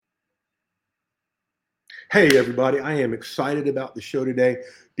Hey, everybody. I am excited about the show today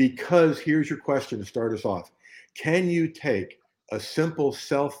because here's your question to start us off. Can you take a simple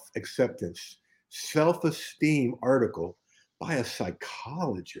self-acceptance, self-esteem article by a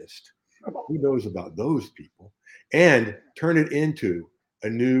psychologist, who knows about those people, and turn it into a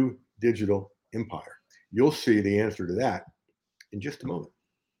new digital empire? You'll see the answer to that in just a moment.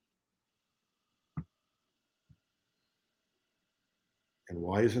 And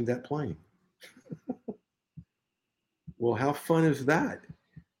why isn't that playing? Well, how fun is that?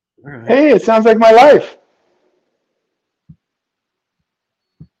 All right. Hey, it sounds like my life.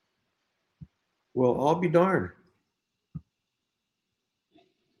 Well, I'll be darned.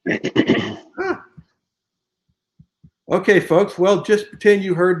 Huh. Okay, folks. Well, just pretend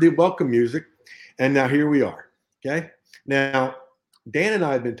you heard the welcome music. And now here we are. Okay. Now, Dan and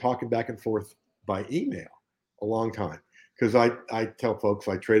I have been talking back and forth by email a long time because I tell folks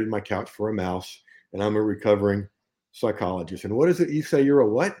I traded my couch for a mouse and I'm a recovering psychologist. And what is it you say? You're a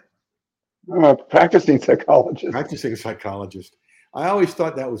what? I'm a practicing psychologist. Practicing psychologist. I always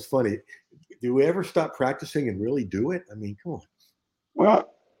thought that was funny. Do we ever stop practicing and really do it? I mean, come on.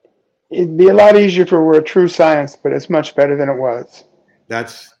 Well, it'd be a lot easier if it were a true science, but it's much better than it was.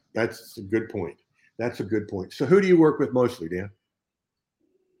 That's a good point. That's a good point. So who do you work with mostly, Dan?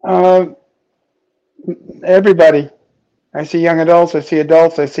 Everybody. I see young adults, I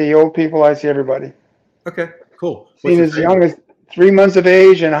see old people, I see everybody. Okay, cool. Seen as young as 3 months of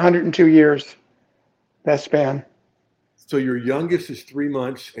age and 102 years, that span. So your youngest is 3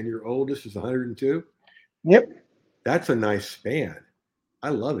 months and your oldest is 102? Yep. That's a nice span. I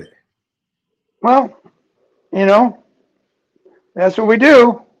love it. Well, that's what we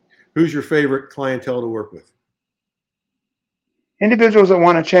do. Who's your favorite clientele to work with? Individuals that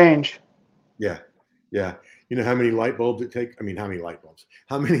want to change. Yeah. You know how many light bulbs it takes? I mean, how many light bulbs?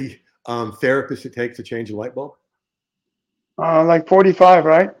 How many therapists it takes to change a light bulb? Like 45,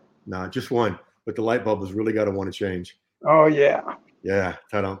 right? No, just one. But the light bulb has really got to want to change. Oh, yeah. Yeah.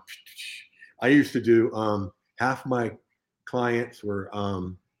 Ta-da. I used to do half my clients were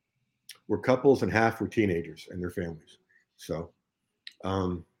couples and half were teenagers and their families. So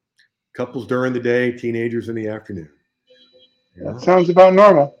couples during the day, teenagers in the afternoon. That sounds about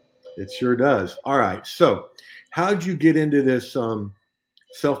normal. It sure does. All right. So how'd you get into this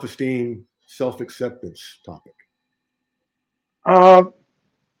self-esteem, self-acceptance topic?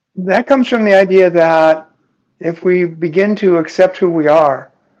 That comes from the idea that if we begin to accept who we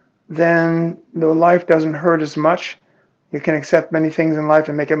are, then the life doesn't hurt as much. You can accept many things in life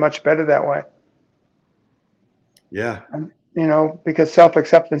and make it much better that way. Yeah. Because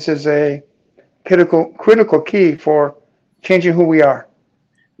self-acceptance is a critical key for changing who we are.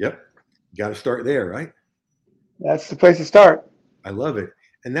 Yep. You got to start there, right? That's the place to start. I love it.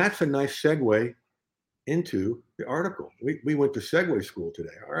 And that's a nice segue into the article. We went to Segway school today.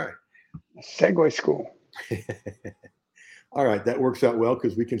 All right. Segway school. All right. That works out well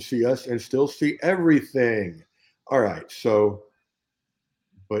because we can see us and still see everything. All right. So,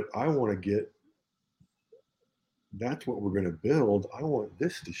 but I want to that's what we're going to build. I want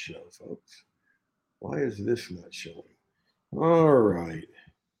this to show, folks. Why is this not showing? All right.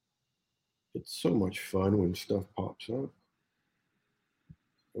 It's so much fun when stuff pops up.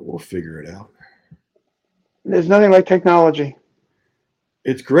 But we'll figure it out. There's nothing like technology.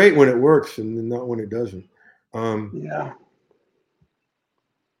 It's great when it works and not when it doesn't. Yeah.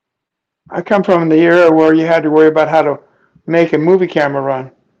 I come from the era where you had to worry about how to make a movie camera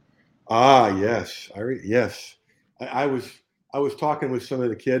run. Ah, yes. Yes. I was talking with some of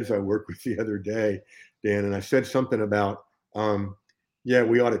the kids I work with the other day, Dan, and I said something about,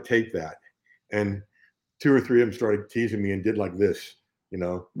 we ought to tape that. And 2 or 3 of them started teasing me and did like this,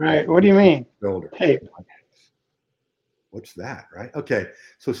 Right. What do you mean? Shoulder. Tape. What's that? Right. Okay.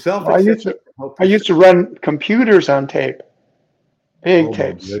 So I used to run computers on tape. Big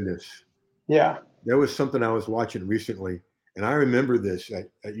tapes. My goodness. Yeah. There was something I was watching recently, and I remember this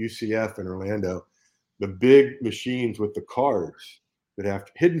at UCF in Orlando, the big machines with the cards that have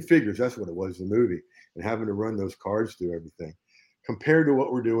Hidden Figures. That's what it was, the movie, and having to run those cards through everything compared to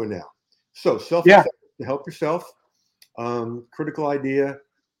what we're doing now. So self-acceptance to help yourself, critical idea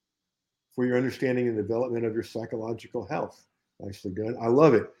for your understanding and development of your psychological health. Nicely done. I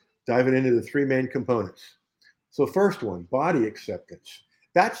love it. Diving into the 3 main components. So first one, body acceptance.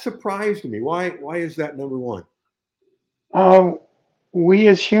 That surprised me. Why is that number 1? We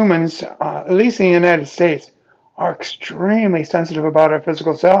as humans, at least in the United States, are extremely sensitive about our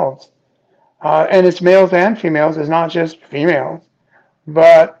physical selves. And it's males and females. It's not just females.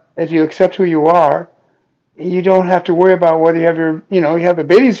 But if you accept who you are, you don't have to worry about whether you have you have a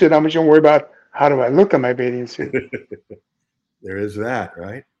bathing suit on, but you don't worry about how do I look in my bathing suit? There is that,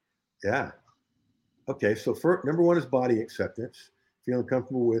 right? Yeah. Okay, so number one is body acceptance, feeling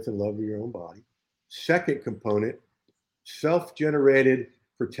comfortable with and love your own body. Second component, self-generated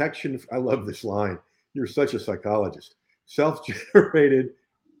protection. I love this line. You're such a psychologist. Self-generated,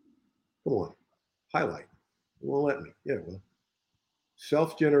 come on, highlight. It won't let me. Yeah, it will.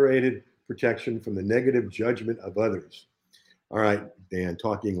 Self-generated protection from the negative judgment of others. All right, Dan,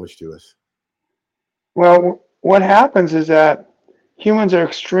 talk English to us. Well, what happens is that humans are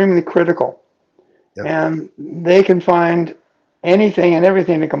extremely critical, Yep. and they can find anything and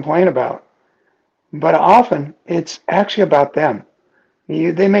everything to complain about. But often it's actually about them.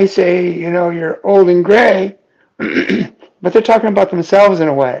 They may say, you're old and gray, but they're talking about themselves in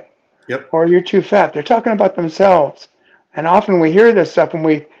a way. Yep. Or you're too fat. They're talking about themselves. And often we hear this stuff and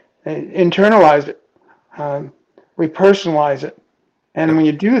we internalize it. We personalize it. And when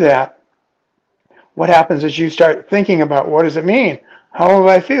you do that, what happens is you start thinking about, what does it mean? How will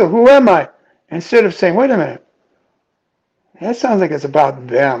I feel? Who am I? Instead of saying, wait a minute, that sounds like it's about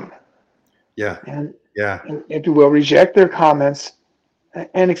them. Yeah. And yeah. If you will, reject their comments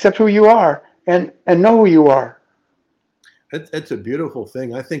and accept who you are and know who you are. It's a beautiful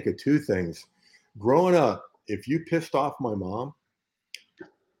thing. I think of two things. Growing up, if you pissed off my mom,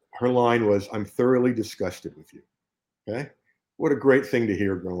 her line was, I'm thoroughly disgusted with you. Okay. What a great thing to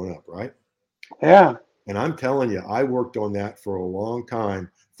hear growing up, right? Yeah. And I'm telling you, I worked on that for a long time,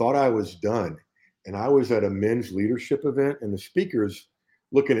 thought I was done. And I was at a men's leadership event, and the speaker's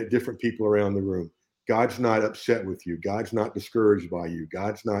looking at different people around the room. God's not upset with you. God's not discouraged by you.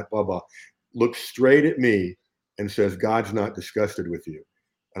 God's not blah, blah. Looks straight at me and says, God's not disgusted with you.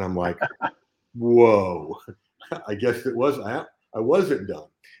 And I'm like, whoa, I guess it was. I wasn't done.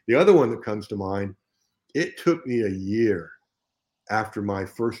 The other one that comes to mind, it took me a year after my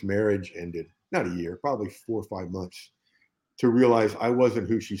first marriage ended, not a year, probably 4 or 5 months, to realize I wasn't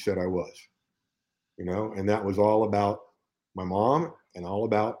who she said I was, and that was all about my mom and all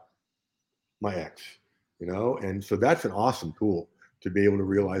about my ex, and so that's an awesome tool to be able to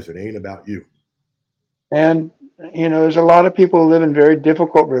realize it ain't about you. And, there's a lot of people who live in very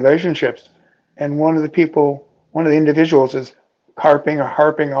difficult relationships. And one of the individuals is harping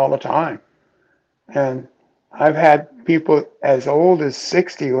all the time. And I've had people as old as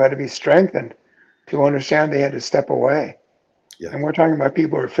 60 who had to be strengthened to understand they had to step away. Yeah. And we're talking about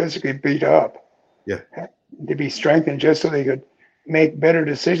people who are physically beat up. Yeah. To be strengthened just so they could make better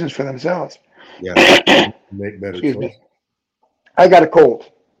decisions for themselves. Yeah. Make better Excuse choices. me. I got a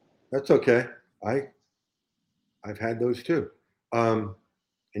cold. That's okay. I've had those too. And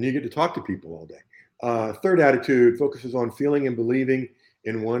you get to talk to people all day. Third attitude focuses on feeling and believing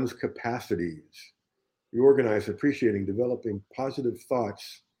in one's capacities. You organize, appreciating, developing positive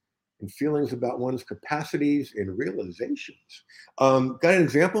thoughts and feelings about one's capacities and realizations. Got an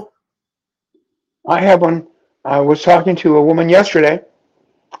example? I have one. I was talking to a woman yesterday,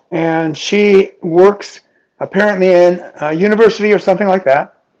 and she works apparently in a university or something like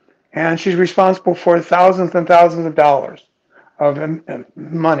that, and she's responsible for thousands and thousands of dollars of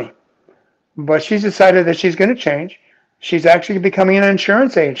money. But she's decided that she's going to change. She's actually becoming an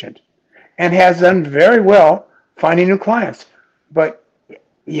insurance agent and has done very well finding new clients. But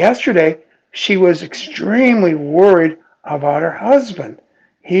yesterday, she was extremely worried about her husband.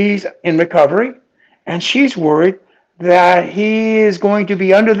 He's in recovery, and she's worried that he is going to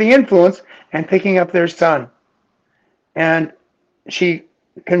be under the influence and picking up their son. And she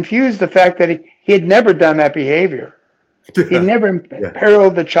confused the fact that he had never done that behavior. He never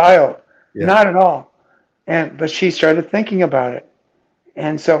imperiled the child. Yeah. Not at all. But she started thinking about it.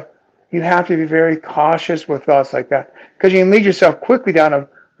 And so you have to be very cautious with thoughts like that, because you can lead yourself quickly down a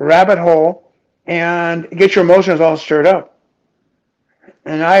rabbit hole and get your emotions all stirred up.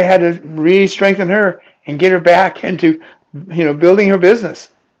 And I had to really strengthen her and get her back into, building her business.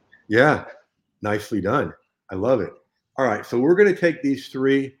 Yeah, nicely done. I love it. All right, so we're going to take these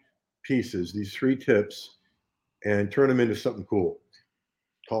 3 pieces, these 3 tips, and turn them into something cool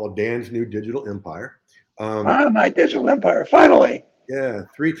called Dan's New Digital Empire. My digital empire, finally. Yeah,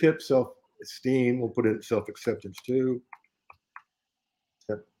 3 tips, self-esteem. We'll put in self-acceptance too.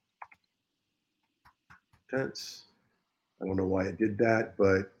 I don't know why it did that,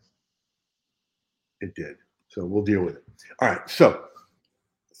 but it did. So we'll deal with it. All right, so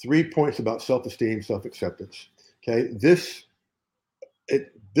 3 points about self-esteem, self-acceptance. Okay, this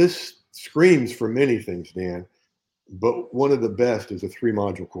screams for many things, Dan, but one of the best is a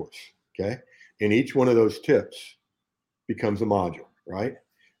 3-module course. Okay, and each one of those tips becomes a module, right?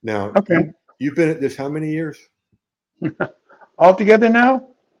 Now, you've been at this how many years? All together now?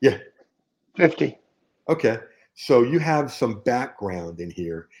 Yeah. 50. Okay. So you have some background in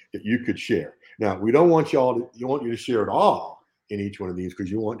here that you could share. Now, we don't want you want you to share it all in each one of these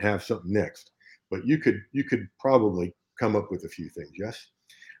because you want to have something next. But you could probably come up with a few things, yes?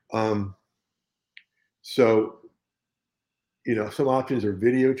 Um, so, some options are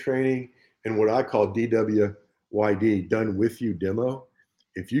video training and what I call DWYD, done with you demo.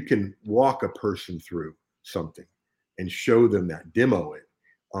 If you can walk a person through something and show them that, demo it,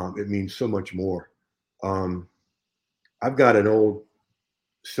 it means so much more. Um, I've got an old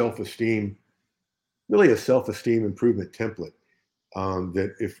self-esteem, really a self-esteem improvement template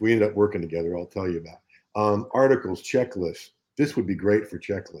that if we end up working together, I'll tell you about. Articles, checklists. This would be great for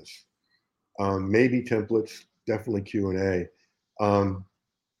checklists. Maybe templates, definitely Q&A.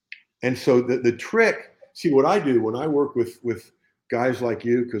 And so the trick, see what I do when I work with guys like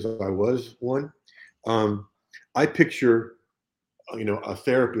you, because I was one, I picture, a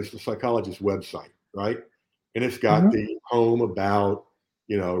therapist, a psychologist website, right? And it's got Mm-hmm. the home about,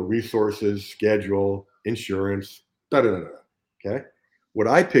 resources, schedule, insurance, da da da da. Okay. What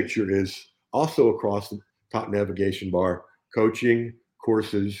I picture is also across the top navigation bar, coaching,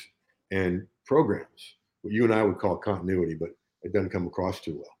 courses, and programs. What you and I would call continuity, but it doesn't come across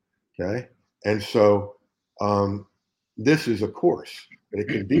too well. Okay. And so this is a course, and it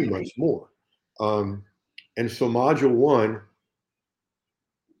can be much more. And so module one,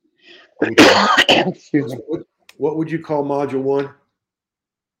 Excuse me. what would you call module one?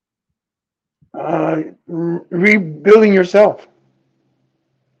 Rebuilding yourself.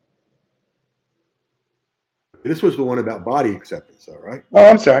 This was the one about body acceptance, though, right? Oh,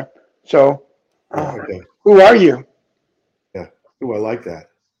 I'm sorry. So, Yeah. Okay. who are you? Yeah. Ooh, I like that.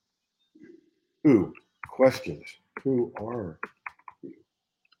 Ooh, questions. Who are you?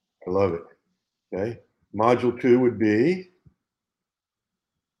 I love it. Okay. Module two would be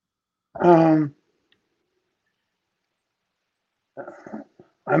Um,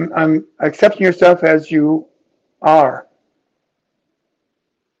 I'm accepting yourself as you are.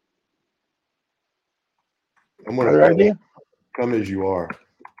 I'm going to Other call it idea? come as you are.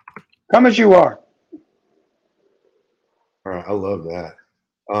 Come as you are. All right. I love that.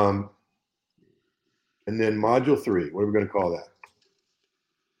 Um, and then module three, what are we going to call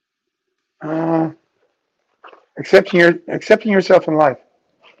that? Uh, accepting yourself in life.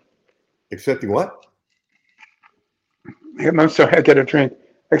 Accepting what? I'm sorry, I get a drink. Okay.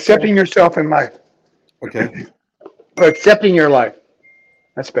 Accepting yourself in life. Okay. Or accepting your life.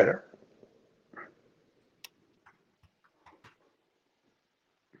 That's better.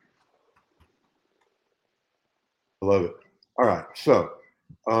 I love it. All right. So,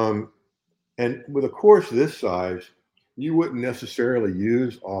 and with a course this size, you wouldn't necessarily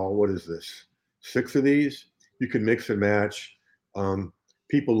use all, what is this, 6 of these? You can mix and match. Um,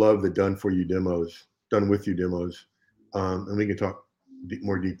 People love the done for you demos, done with you demos. And we can talk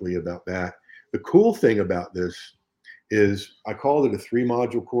more deeply about that. The cool thing about this is I called it a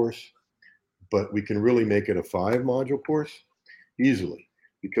 3-module course, but we can really make it a 5-module course easily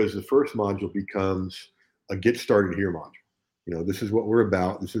because the first module becomes a get started here module. This is what we're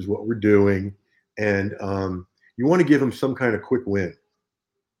about. This is what we're doing. And you want to give them some kind of quick win.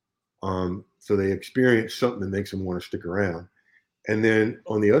 So they experience something that makes them want to stick around. And then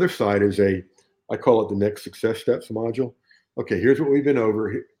on the other side is I call it the next success steps module. Okay, here's what we've been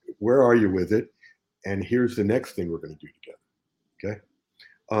over. Where are you with it? And here's the next thing we're going to do together.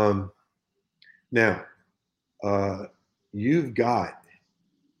 Okay. Now, you've got,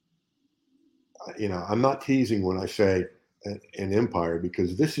 I'm not teasing when I say an empire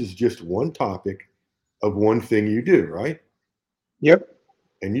because this is just one topic of one thing you do, right? Yep.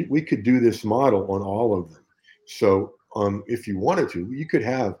 And we could do this model on all of them. So if you wanted to, you could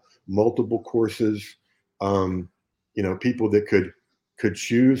have multiple courses. People that could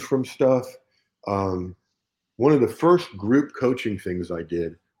choose from stuff. One of the first group coaching things I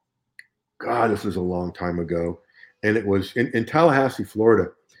did, God, this was a long time ago, and it was in Tallahassee,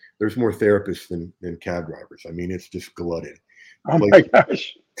 Florida. There's more therapists than cab drivers. I mean, it's just glutted. Oh Like my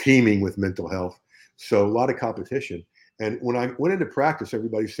gosh. teeming with mental health. So a lot of competition. And when I went into practice,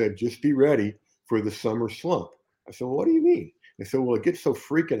 everybody said, just be ready for the summer slump. I said, well, what do you mean? They said, well, it gets so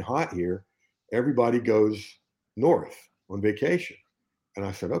freaking hot here. Everybody goes north on vacation. And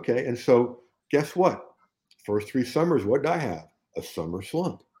I said, okay. And so guess what? First 3 summers, what did I have? A summer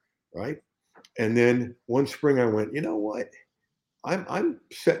slump, right? And then one spring I went, you know what? I'm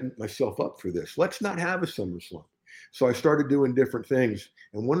setting myself up for this. Let's not have a summer slump. So I started doing different things.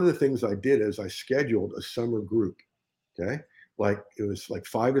 And one of the things I did is I scheduled a summer group. Okay. Like it was like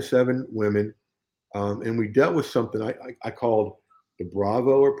 5 to 7 women. And we dealt with something I called the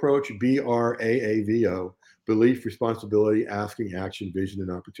Bravo approach, BRAAVO, belief, responsibility, asking, action, vision,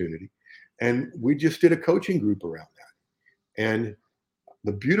 and opportunity. And we just did a coaching group around that. And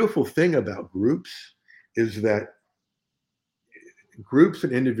the beautiful thing about groups is that groups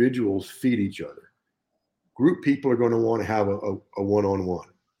and individuals feed each other. Group people are going to want to have a one-on-one,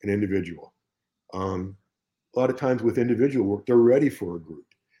 an individual. A lot of times with individual work, they're ready for a group.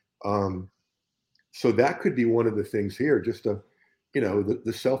 So that could be one of the things here, just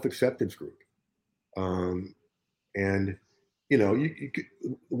the self-acceptance group. And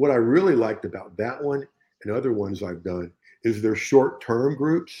what I really liked about that one and other ones I've done is they're short-term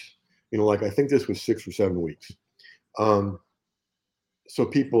groups. Like I think this was 6 or 7 weeks. So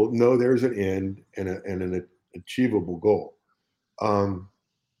people know there's an end and an achievable goal.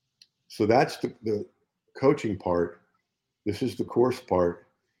 So that's the coaching part. This is the course part.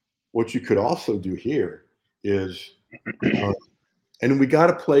 What you could also do here is, and we got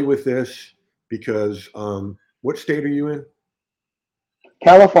to play with this because what state are you in?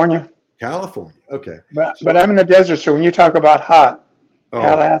 California. California. Okay. But I'm in the desert, so when you talk about hot,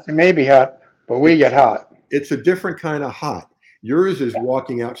 Tallahassee may be hot, but we get hot. It's a different kind of hot. Yours is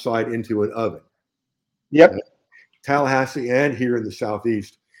walking outside into an oven. Yep. Tallahassee and here in the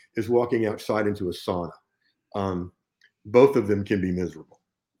Southeast is walking outside into a sauna. Both of them can be miserable,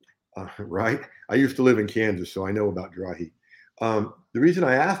 right? I used to live in Kansas, so I know about dry heat. The reason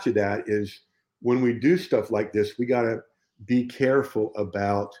I asked you that is when we do stuff like this, we got to be careful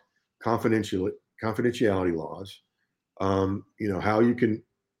about confidentiality laws, how you can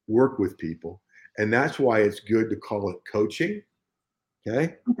work with people. And that's why it's good to call it coaching.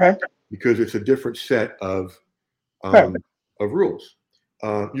 Okay. Because it's a different set of rules.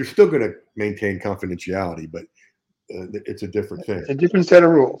 You're still going to maintain confidentiality, but it's a different thing. It's a different set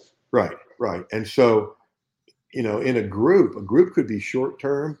of rules. Right. And so, in a group could be short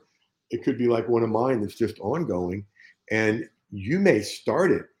term. It could be like one of mine that's just ongoing. And you may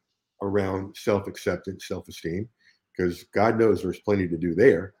start it around self-acceptance, self-esteem, because God knows there's plenty to do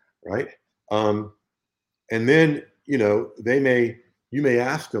there. Right. And then, you may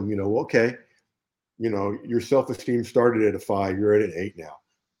ask them, okay, your self-esteem started at a 5, you're at an 8 now.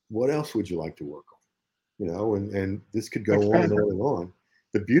 What else would you like to work on? And this could go on and on and on.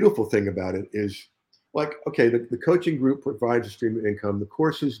 The beautiful thing about it is the coaching group provides a stream of income. The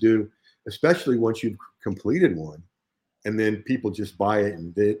courses do, especially once you've completed one, and then people just buy it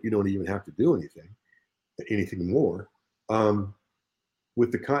and you don't even have to do anything more.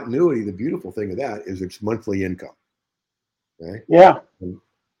 With the continuity, the beautiful thing of that is it's monthly income. Okay? Yeah. And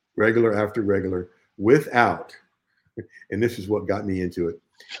regular after regular, without, and this is what got me into it,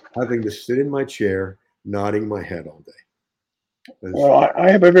 having to sit in my chair, nodding my head all day. Well, I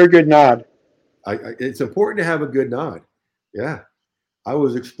have a very good nod. It's important to have a good nod. Yeah. I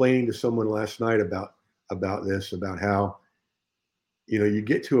was explaining to someone last night about how, you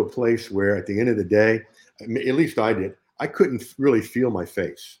get to a place where at the end of the day, at least I did, I couldn't really feel my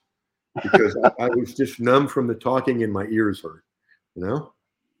face because I was just numb from the talking and my ears hurt,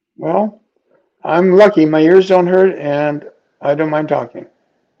 Well, I'm lucky. My ears don't hurt and I don't mind talking.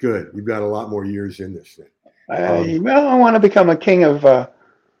 Good. You've got a lot more years in this thing. I want to become a king of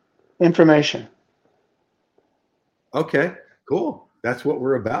information. Okay, cool. That's what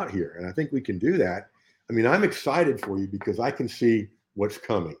we're about here. And I think we can do that. I mean, I'm excited for you because I can see what's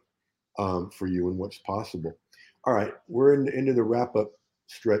coming for you and what's possible. All right, we're into the wrap-up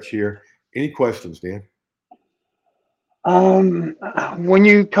stretch here. Any questions, Dan? When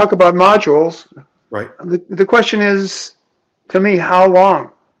you talk about modules, right? The question is, to me, how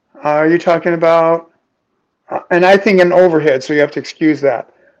long are you talking about? And I think an overhead, so you have to excuse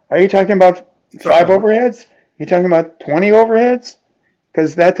that. Are you talking about 5 overheads? Are you talking about 20 overheads?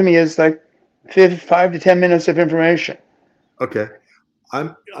 Because that to me is like 5 to 10 minutes of information. Okay.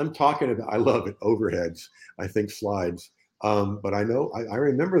 I'm talking about, I love it, overheads. I think slides. But I know, I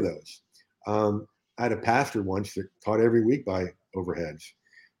remember those. I had a pastor once that taught every week by overheads.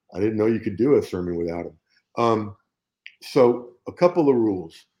 I didn't know you could do a sermon without them. So a couple of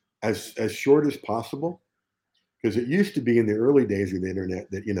rules, as short as possible, because it used to be in the early days of the internet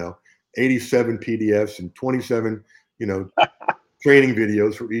that, 87 PDFs and 27, training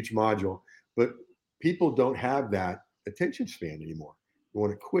videos for each module, but people don't have that attention span anymore. You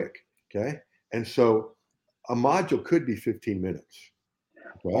want it quick. Okay. And so a module could be 15 minutes.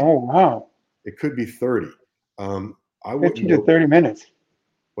 Okay? Oh, wow. It could be 30. 15 to 30 minutes.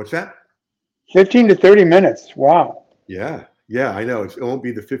 What's that? 15 to 30 minutes. Wow. Yeah. Yeah. I know. It won't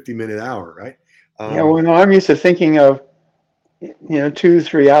be the 50-minute hour, right? I'm used to thinking of,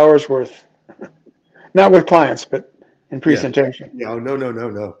 2-3 hours worth, not with clients, but, in presentation. Yeah. Oh,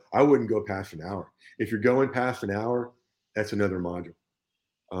 no. I wouldn't go past an hour. If you're going past an hour, that's another module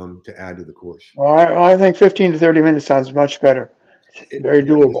to add to the course. Well, I think 15 to 30 minutes sounds much better. Very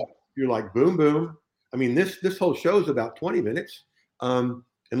doable. You're like, boom, boom. I mean, this whole show is about 20 minutes. And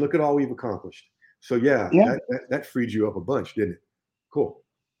look at all we've accomplished. So yeah. That freed you up a bunch, didn't it? Cool.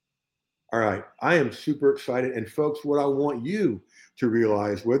 All right. I am super excited. And folks, what I want you to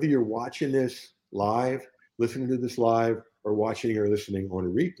realize, whether you're watching this live, listening to this live, or watching or listening on a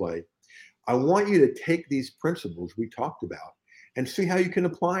replay, I want you to take these principles we talked about and see how you can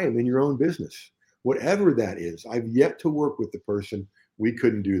apply them in your own business, whatever that is. I've yet to work with the person we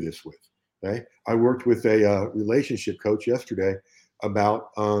couldn't do this with. Okay. I worked with a relationship coach yesterday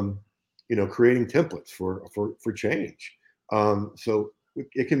about, creating templates for change. So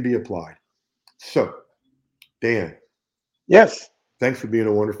it can be applied. So, Dan. Yes. Thanks for being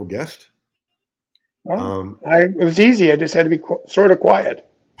a wonderful guest. Well, it was easy. I just had to be sort of quiet.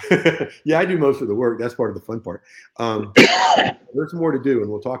 Yeah, I do most of the work. That's part of the fun part. There's more to do,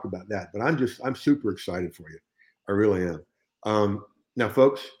 and we'll talk about that. But I'm super excited for you. I really am. Now,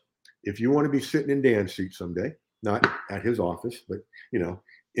 folks, if you want to be sitting in Dan's seat someday, not at his office, but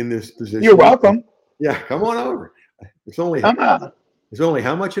in this position, you're welcome. Yeah, come on over. It's only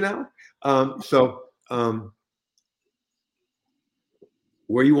how much an hour?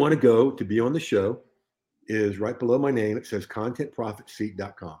 Where you want to go to be on the show is right below my name. It says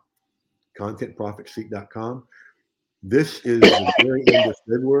contentprofitseat.com. Contentprofitseat.com. This is the very end of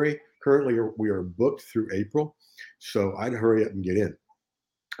February. Currently, we are booked through April. So I'd hurry up and get in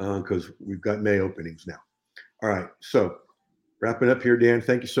because we've got May openings now. All right. So wrapping up here, Dan,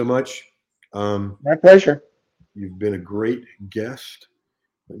 thank you so much. My pleasure. You've been a great guest.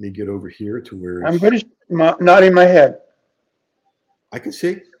 Let me get over here to where I'm good. Nodding my head. I can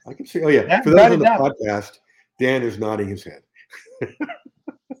see. Oh, yeah. For those on the podcast, Dan is nodding his head.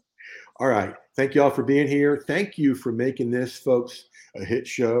 All right. Thank you all for being here. Thank you for making this, folks, a hit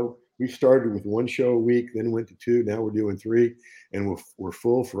show. We started with one show a week, then went to 2. Now we're doing 3, and we're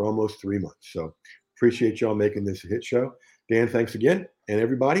full for almost 3 months. So appreciate y'all making this a hit show. Dan, thanks again. And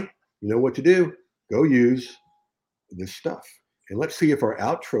everybody, you know what to do. Go use this stuff. And let's see if our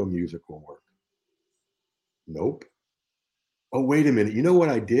outro music will work. Nope. Oh, wait a minute. You know what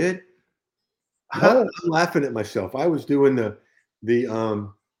I did? I'm laughing at myself. I was doing the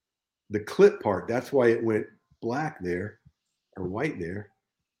clip part. That's why it went black there or white there.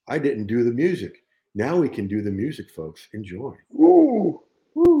 I didn't do the music. Now we can do the music, folks. Enjoy. Ooh.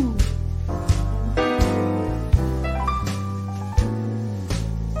 Woo.